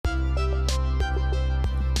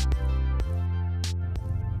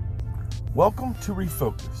Welcome to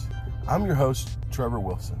Refocus. I'm your host, Trevor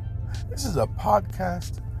Wilson. This is a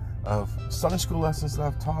podcast of Sunday school lessons that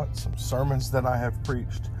I've taught, some sermons that I have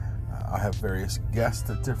preached. I have various guests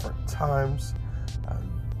at different times.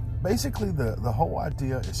 Basically, the whole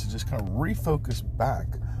idea is to just kind of refocus back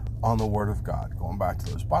on the Word of God, going back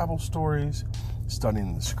to those Bible stories,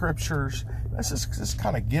 studying the Scriptures. Let's just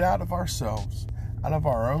kind of get out of ourselves, out of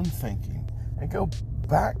our own thinking, and go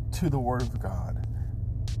back to the Word of God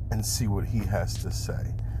and see what He has to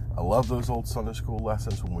say. I love those old Sunday school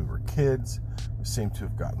lessons when we were kids. We seem to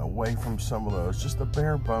have gotten away from some of those, just the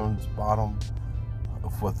bare bones bottom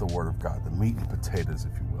of what the Word of God, the meat and potatoes,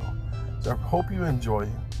 if you will. So I hope you enjoy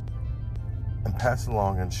it and pass it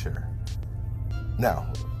along and share.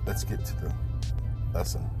 Now, let's get to the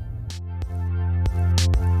lesson.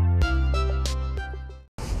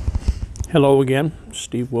 Hello again,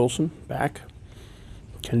 Steve Wilson, back.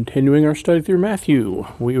 Continuing our study through Matthew.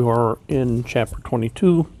 We are in chapter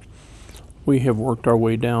 22. We have worked our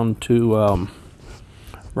way down to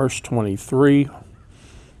verse 23.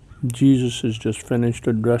 Jesus has just finished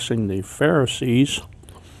addressing the Pharisees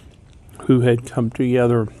who had come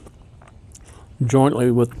together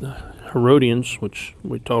jointly with the Herodians, which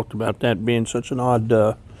we talked about that being such an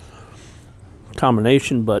odd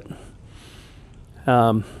combination, but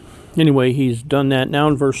anyway, he's done that. Now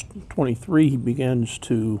in verse 23, he begins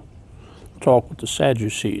to talk with the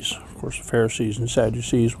Sadducees. Of course, the Pharisees and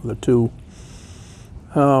Sadducees were the two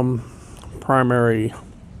primary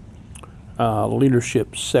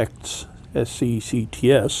leadership sects,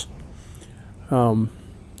 SECTS,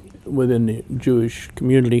 within the Jewish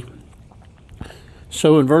community.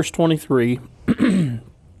 So in verse 23,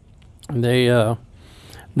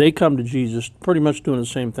 they come to Jesus pretty much doing the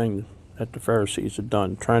same thing that the Pharisees had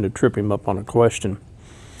done, trying to trip him up on a question.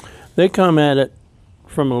 They come at it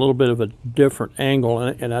from a little bit of a different angle,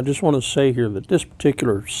 and I just want to say here that this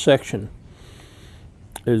particular section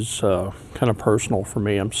is kind of personal for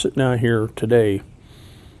me. I'm sitting out here today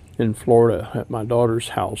in Florida at my daughter's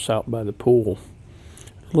house out by the pool.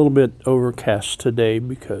 A little bit overcast today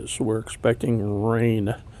because we're expecting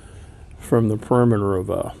rain from the perimeter of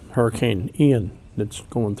Hurricane Ian that's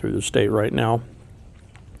going through the state right now.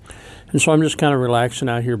 And so I'm just kind of relaxing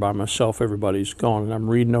out here by myself. Everybody's gone, and I'm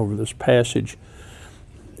reading over this passage.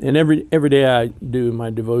 And every day I do my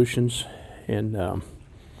devotions, and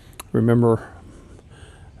remember,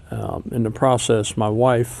 in the process, my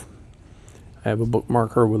wife, I have a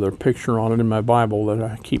bookmarker with her picture on it in my Bible that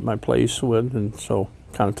I keep my place with, and so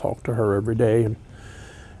kind of talk to her every day and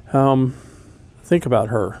think about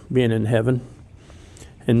her being in heaven.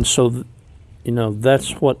 And so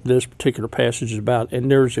that's what this particular passage is about.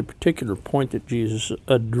 And there's a particular point that Jesus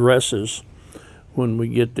addresses when we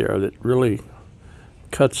get there that really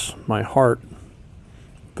cuts my heart,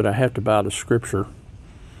 but I have to bow to Scripture.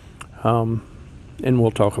 And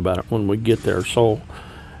we'll talk about it when we get there. So,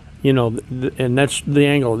 and that's the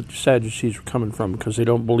angle that the Sadducees are coming from, because they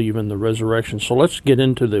don't believe in the resurrection. So let's get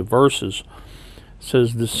into the verses. It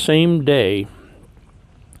says, the same day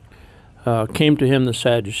came to him the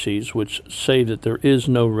Sadducees, which say that there is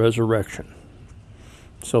no resurrection.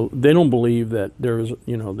 So they don't believe that there is,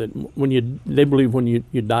 that they believe when you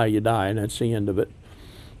die, and that's the end of it.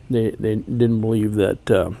 They didn't believe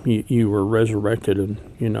that you were resurrected and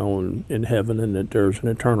in heaven, and that there's an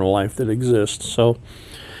eternal life that exists. So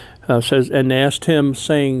says, and they asked him,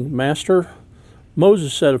 saying, Master,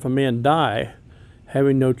 Moses said, if a man die,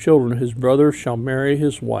 having no children, his brother shall marry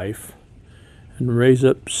his wife and raise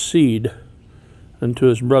up seed unto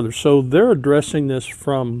his brother. So they're addressing this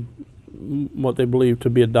from what they believe to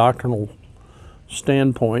be a doctrinal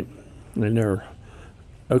standpoint, and they're,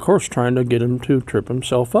 of course, trying to get him to trip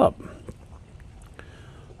himself up,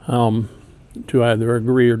 to either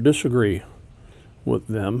agree or disagree with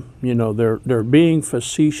them. They're being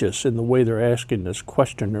facetious in the way they're asking this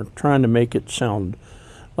question. They're trying to make it sound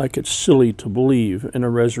like it's silly to believe in a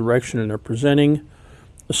resurrection, and they're presenting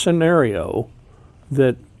a scenario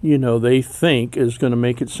that they think is going to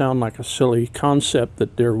make it sound like a silly concept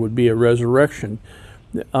that there would be a resurrection.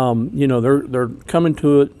 They're coming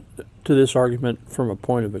to this argument from a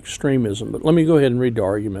point of extremism. But let me go ahead and read the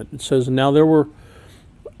argument. It says, now there were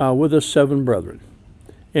with us 7 brethren,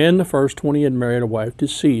 and the first, when he had married a wife,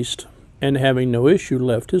 deceased, and having no issue,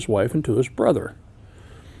 left his wife unto his brother.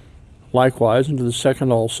 Likewise unto the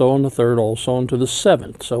second also, and the third also, and to the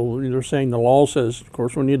seventh. So they're saying the law says, of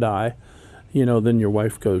course, when you die, then your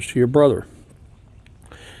wife goes to your brother.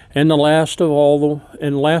 And last of all,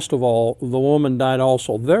 the woman died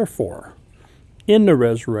also. Therefore, in the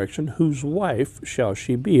resurrection, whose wife shall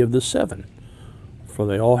she be of the 7? For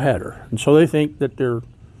they all had her. And so they think that they're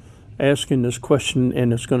asking this question,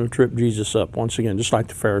 and it's going to trip Jesus up once again, just like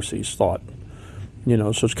the Pharisees thought. So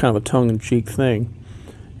it's kind of a tongue-in-cheek thing.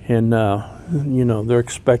 And, they're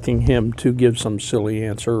expecting him to give some silly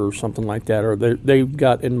answer or something like that, or they've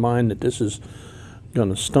got in mind that this is going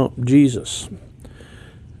to stump Jesus.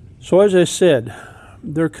 So as I said,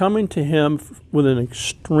 they're coming to him with an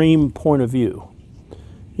extreme point of view.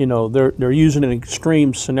 They're using an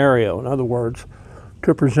extreme scenario, in other words,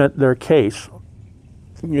 to present their case.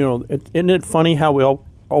 Isn't it funny how we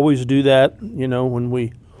always do that? When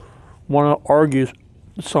we want to argue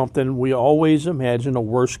something, we always imagine a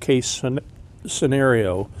worst case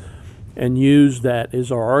scenario and use that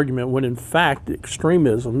as our argument, when in fact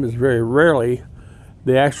extremism is very rarely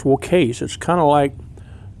the actual case. It's kind of like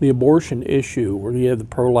the abortion issue, where you have the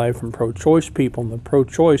pro-life and pro-choice people, and the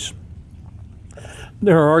pro-choice,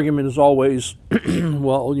 their argument is always,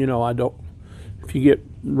 well, if you get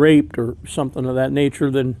raped or something of that nature,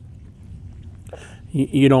 then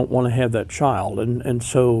you don't want to have that child, and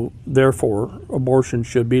so therefore abortion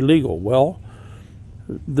should be legal. Well,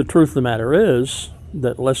 the truth of the matter is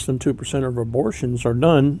that less than 2% of abortions are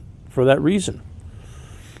done for that reason.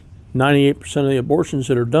 98% of the abortions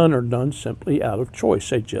that are done simply out of choice.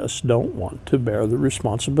 They just don't want to bear the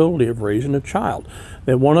responsibility of raising a child.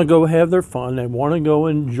 They want to go have their fun. They want to go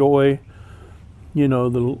enjoy,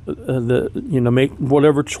 make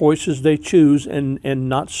whatever choices they choose and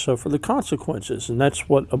not suffer the consequences. And that's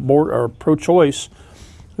what pro-choice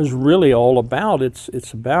is really all about.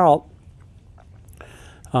 It's about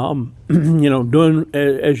doing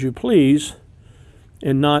as you please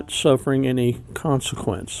and not suffering any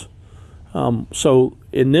consequence. So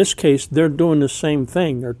in this case, they're doing the same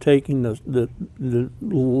thing. They're taking the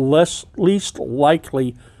least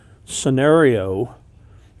likely scenario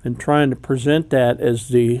and trying to present that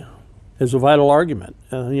as a vital argument,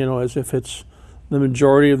 as if it's the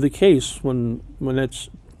majority of the case, when it's,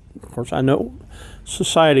 of course, I know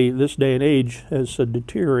society this day and age has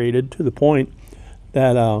deteriorated to the point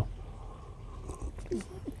that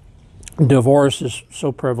divorce is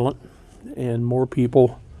so prevalent, and more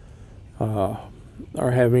people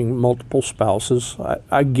are having multiple spouses.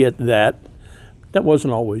 I get that. That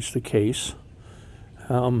wasn't always the case.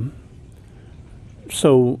 So,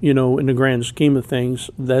 in the grand scheme of things,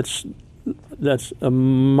 that's a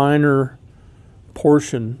minor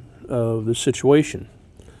portion of the situation.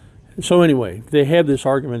 So anyway, they have this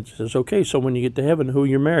argument that says, okay, so when you get to heaven, who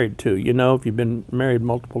you're married to? If you've been married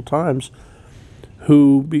multiple times,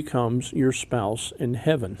 who becomes your spouse in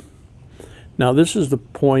heaven? Now, this is the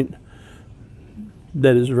point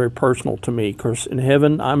that is very personal to me. Of course, in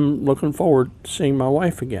heaven, I'm looking forward to seeing my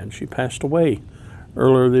wife again. She passed away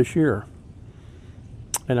earlier this year,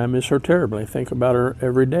 and I miss her terribly. I think about her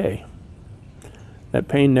every day. That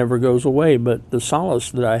pain never goes away, but the solace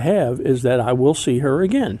that I have is that I will see her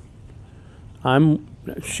again.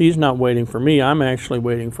 She's not waiting for me. I'm actually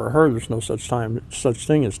waiting for her. There's no such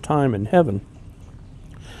thing as time in heaven.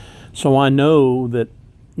 So I know that,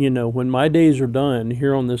 when my days are done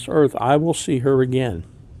here on this earth, I will see her again.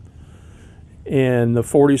 And the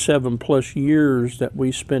 47 plus years that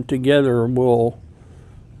we spent together will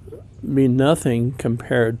be nothing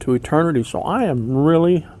compared to eternity. So I am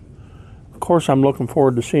really, of course, I'm looking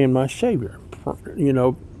forward to seeing my Savior.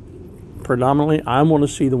 Predominantly, I want to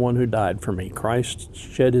see the one who died for me. Christ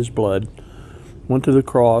shed his blood, went to the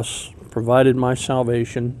cross, provided my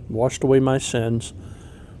salvation, washed away my sins.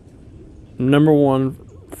 Number one,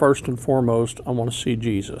 first and foremost, I want to see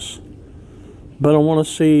Jesus. But I want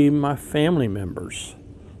to see my family members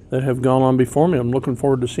that have gone on before me. I'm looking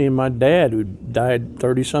forward to seeing my dad, who died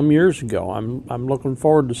 30-some years ago. I'm looking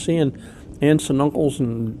forward to seeing aunts and uncles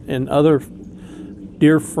and other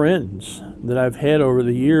dear friends that I've had over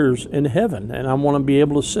the years in heaven. And I want to be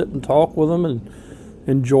able to sit and talk with them and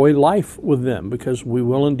enjoy life with them, because we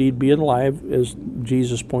will indeed be alive, as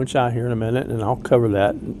Jesus points out here in a minute, and I'll cover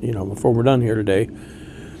that, before we're done here today.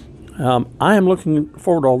 I am looking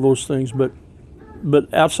forward to all those things, but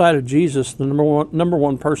outside of Jesus, the number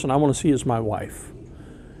one person I want to see is my wife.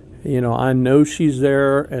 I know she's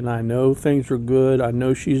there, and I know things are good. I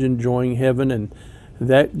know she's enjoying heaven, and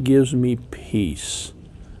that gives me peace.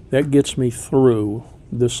 That gets me through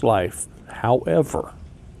this life. However,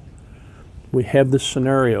 we have this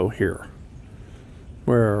scenario here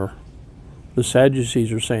where the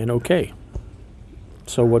Sadducees are saying, okay,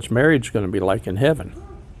 so what's marriage going to be like in heaven?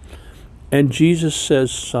 And Jesus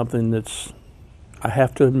says something that's, I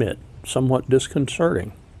have to admit, somewhat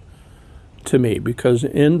disconcerting to me, because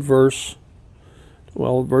in verse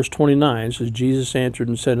 29 says, Jesus answered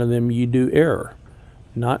and said to them, ye do err,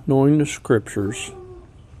 not knowing the Scriptures,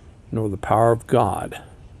 nor the power of God.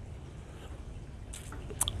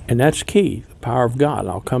 And that's key, the power of God.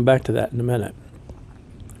 I'll come back to that in a minute.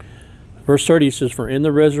 Verse 30 says, "For in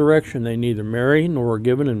the resurrection they neither marry nor are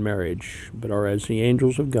given in marriage, but are as the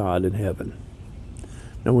angels of God in heaven."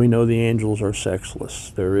 Now we know the angels are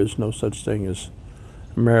sexless. There is no such thing as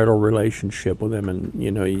a marital relationship with them.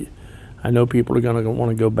 And, I know people are going to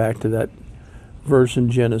want to go back to that verse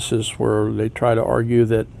in Genesis where they try to argue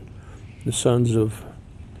that the sons of,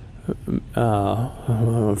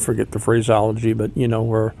 I forget the phraseology, but,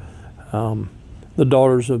 where the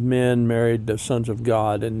daughters of men married the sons of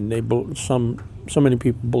God, and so many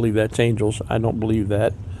people believe that's angels. I don't believe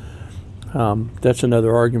that. That's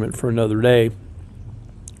another argument for another day.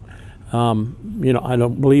 I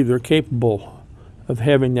don't believe they're capable of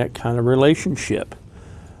having that kind of relationship.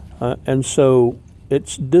 And so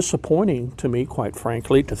it's disappointing to me, quite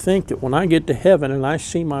frankly, to think that when I get to heaven and I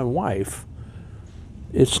see my wife,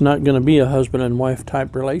 it's not going to be a husband and wife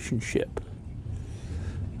type relationship.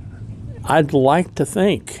 I'd like to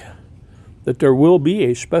think that there will be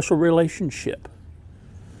a special relationship.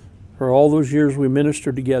 For all those years we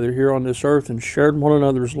ministered together here on this earth and shared one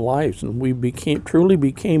another's lives, and we truly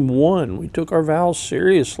became one. We took our vows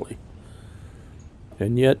seriously.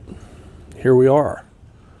 And yet, here we are.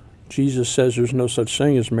 Jesus says there's no such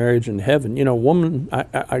thing as marriage in heaven. Woman,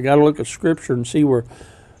 I got to look at Scripture and see where,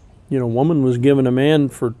 woman was given a man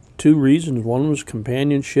for two reasons. One was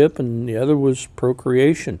companionship and the other was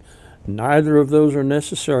procreation. Neither of those are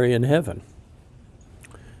necessary in heaven.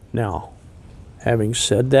 Now, having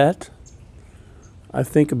said that, I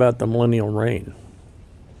think about the millennial reign.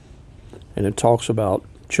 And it talks about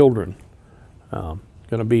children going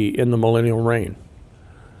to be in the millennial reign.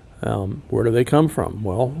 Where do they come from?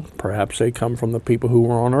 Well, perhaps they come from the people who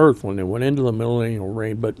were on earth when they went into the millennial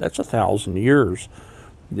reign, but that's 1,000 years.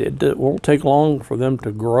 It won't take long for them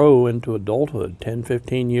to grow into adulthood, 10,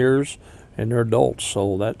 15 years, and they're adults,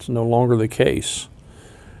 so that's no longer the case.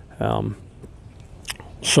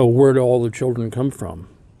 So where do all the children come from?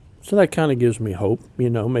 So that kind of gives me hope.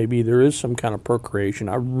 Maybe there is some kind of procreation.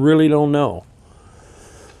 I really don't know.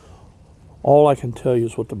 All I can tell you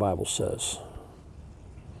is what the Bible says.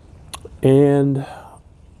 And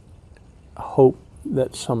hope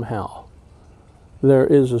that somehow there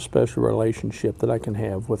is a special relationship that I can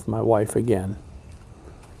have with my wife again.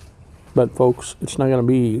 But folks, it's not going to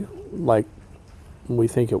be like we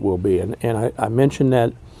think it will be. And I mentioned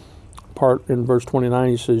that part in verse 29.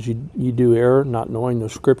 He says, you do err, not knowing the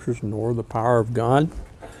Scriptures nor the power of God.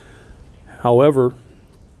 However,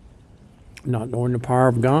 not knowing the power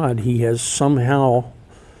of God, He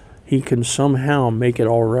can somehow make it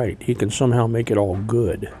all right. He can somehow make it all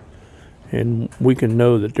good. And we can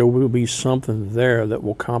know that there will be something there that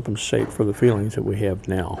will compensate for the feelings that we have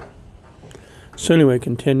now. So anyway,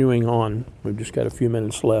 continuing on, we've just got a few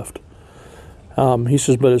minutes left. He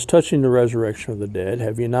says, "But as touching the resurrection of the dead,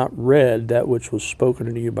 have you not read that which was spoken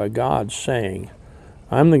unto you by God, saying,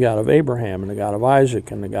 I am the God of Abraham, and the God of Isaac,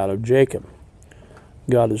 and the God of Jacob.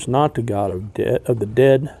 God is not the God of the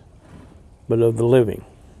dead, but of the living."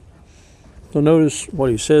 So notice what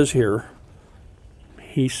he says here.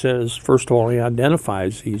 He says, first of all, he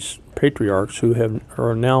identifies these patriarchs who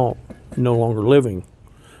are now no longer living,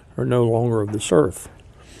 or no longer of this earth.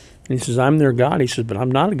 And he says, I'm their God. He says, but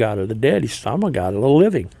I'm not a God of the dead. He says, I'm a God of the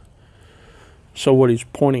living. So what he's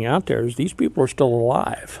pointing out there is these people are still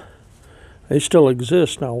alive. They still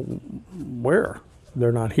exist. Now, where?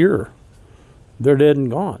 They're not here. They're dead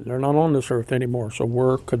and gone. They're not on this earth anymore. So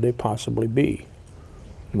where could they possibly be?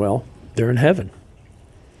 Well, they're in heaven.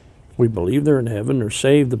 We believe they're in heaven. They're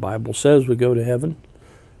saved. The Bible says we go to heaven.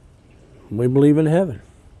 We believe in heaven.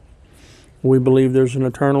 We believe there's an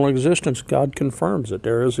eternal existence. God confirms that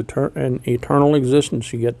there is an eternal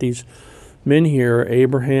existence. You get these men here,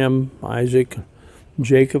 Abraham, Isaac,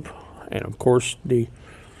 Jacob, and of course the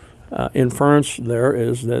inference there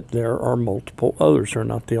is that there are multiple others. They're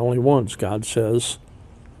not the only ones. God says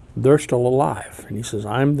they're still alive. And he says,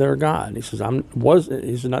 I'm their God. He says,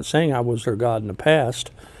 he's not saying I was their God in the past.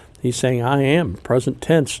 He's saying I am, present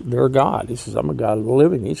tense, their God. He says, I'm a God of the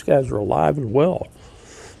living. These guys are alive and well.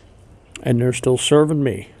 And they're still serving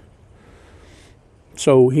me.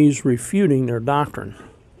 So he's refuting their doctrine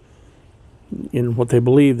in what they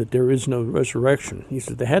believe, that there is no resurrection. He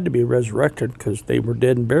said they had to be resurrected because they were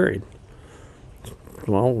dead and buried.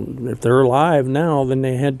 Well, if they're alive now, then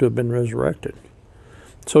they had to have been resurrected.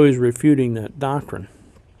 So he's refuting that doctrine.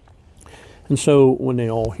 And so when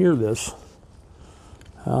they all hear this,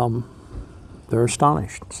 they're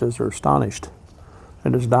astonished. It says they're astonished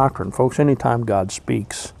at his doctrine. Folks, anytime God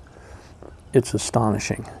speaks, it's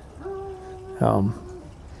astonishing.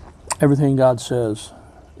 Everything God says,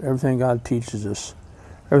 everything God teaches us,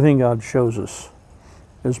 Everything God shows us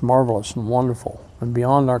is marvelous and wonderful and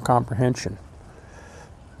beyond our comprehension.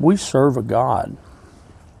 We serve a God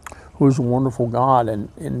who is a wonderful God,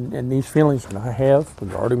 and these feelings that I have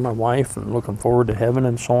regarding my wife and looking forward to heaven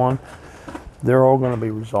and so on, they're all going to be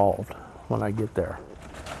resolved when I get there.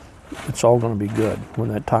 It's all going to be good when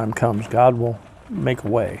that time comes. God will make a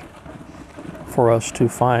way for us to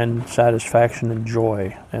find satisfaction and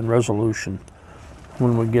joy and resolution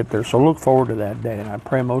when we get there. So look forward to that day, and I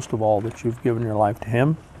pray most of all that you've given your life to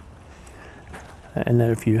Him, and that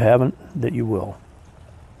if you haven't, that you will.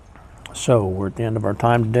 So we're at the end of our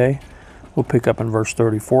time today. We'll pick up in verse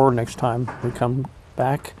 34 next time we come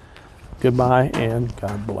back. Goodbye and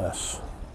God bless.